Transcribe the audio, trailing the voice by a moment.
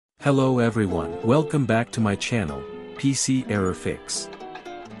Hello everyone, welcome back to my channel, PC Error Fix.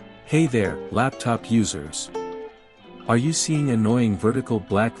 Hey there, laptop users. Are you seeing annoying vertical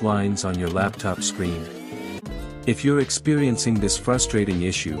black lines on your laptop screen? If you're experiencing this frustrating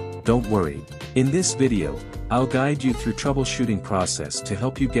issue, don't worry. In this video, I'll guide you through troubleshooting process to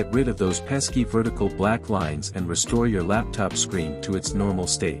help you get rid of those pesky vertical black lines and restore your laptop screen to its normal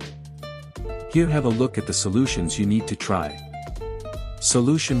state. Here, have a look at the solutions you need to try.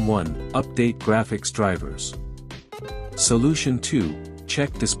 Solution 1, update graphics drivers. Solution 2,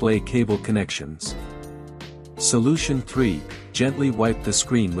 check display cable connections. Solution 3, gently wipe the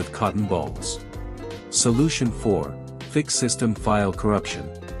screen with cotton balls. Solution 4, fix system file corruption.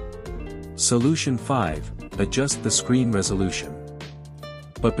 Solution 5, adjust the screen resolution.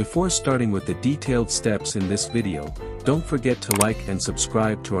 But before starting with the detailed steps in this video, don't forget to like and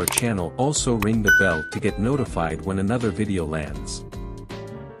subscribe to our channel. Also ring the bell to get notified when another video lands.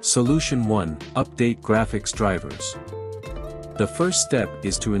 Solution 1, update graphics drivers. The first step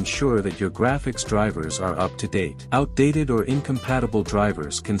is to ensure that your graphics drivers are up to date. Outdated or incompatible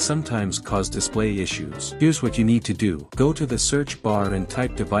drivers can sometimes cause display issues. Here's what you need to do. Go to the search bar and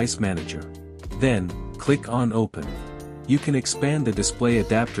type Device Manager. Then, click on Open. You can expand the display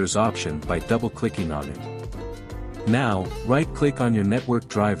adapters option by double-clicking on it. Now, right-click on your network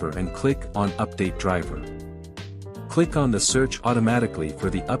driver and click on Update Driver. Click on the Search automatically for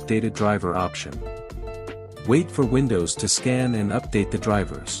the updated driver option. Wait for Windows to scan and update the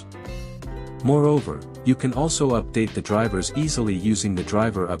drivers. Moreover, you can also update the drivers easily using the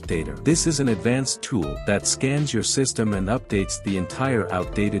Driver Updater. This is an advanced tool that scans your system and updates the entire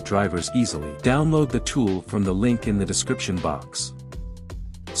outdated drivers easily. Download the tool from the link in the description box.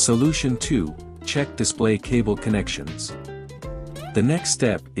 Solution 2, check display cable connections. The next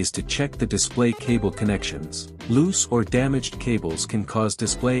step is to check the display cable connections. Loose or damaged cables can cause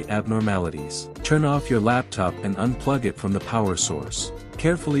display abnormalities. Turn off your laptop and unplug it from the power source.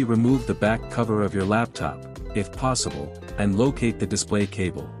 Carefully remove the back cover of your laptop, if possible, and locate the display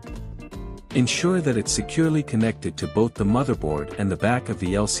cable. Ensure that it's securely connected to both the motherboard and the back of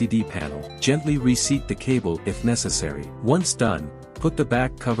the LCD panel. Gently reseat the cable if necessary. Once done, put the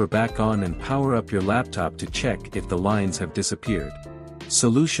back cover back on and power up your laptop to check if the lines have disappeared.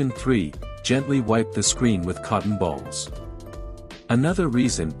 Solution 3, gently wipe the screen with cotton balls. Another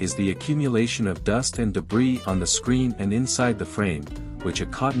reason is the accumulation of dust and debris on the screen and inside the frame, which a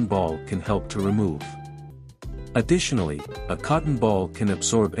cotton ball can help to remove. Additionally, a cotton ball can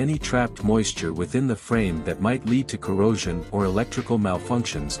absorb any trapped moisture within the frame that might lead to corrosion or electrical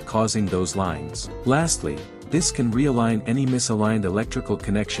malfunctions causing those lines. Lastly, this can realign any misaligned electrical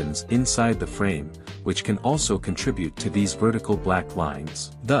connections inside the frame, which can also contribute to these vertical black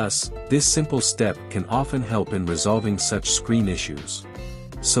lines. Thus, this simple step can often help in resolving such screen issues.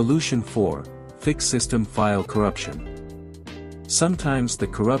 Solution 4, fix system file corruption. Sometimes the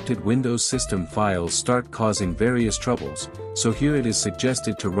corrupted Windows system files start causing various troubles, so here it is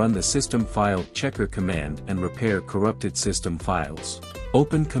suggested to run the System File Checker command and repair corrupted system files.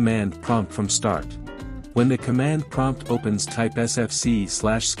 Open command prompt from start. When the command prompt opens, type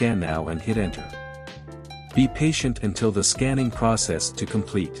sfc/scan now and hit enter. Be patient until the scanning process to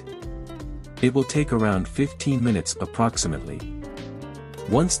complete. It will take around 15 minutes approximately.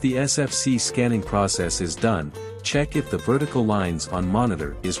 Once the SFC scanning process is done, check if the vertical lines on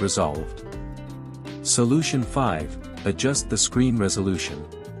monitor is resolved. Solution 5, adjust the screen resolution.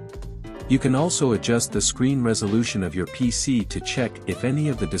 You can also adjust the screen resolution of your PC to check if any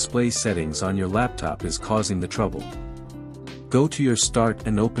of the display settings on your laptop is causing the trouble. Go to your Start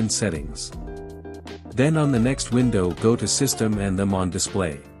and open Settings. Then on the next window, go to System and then on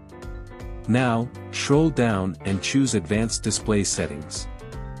Display. Now, scroll down and choose Advanced Display Settings.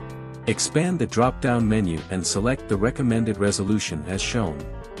 Expand the drop-down menu and select the recommended resolution as shown.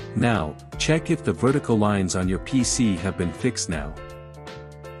 Now, check if the vertical lines on your PC have been fixed now.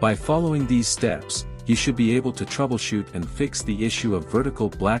 By following these steps, you should be able to troubleshoot and fix the issue of vertical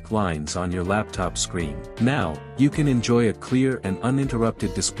black lines on your laptop screen. Now, you can enjoy a clear and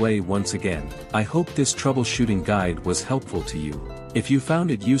uninterrupted display once again. I hope this troubleshooting guide was helpful to you. If you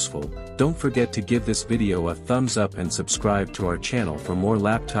found it useful, don't forget to give this video a thumbs up and subscribe to our channel for more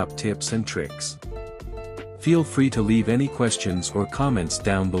laptop tips and tricks. Feel free to leave any questions or comments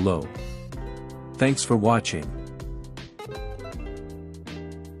down below. Thanks for watching.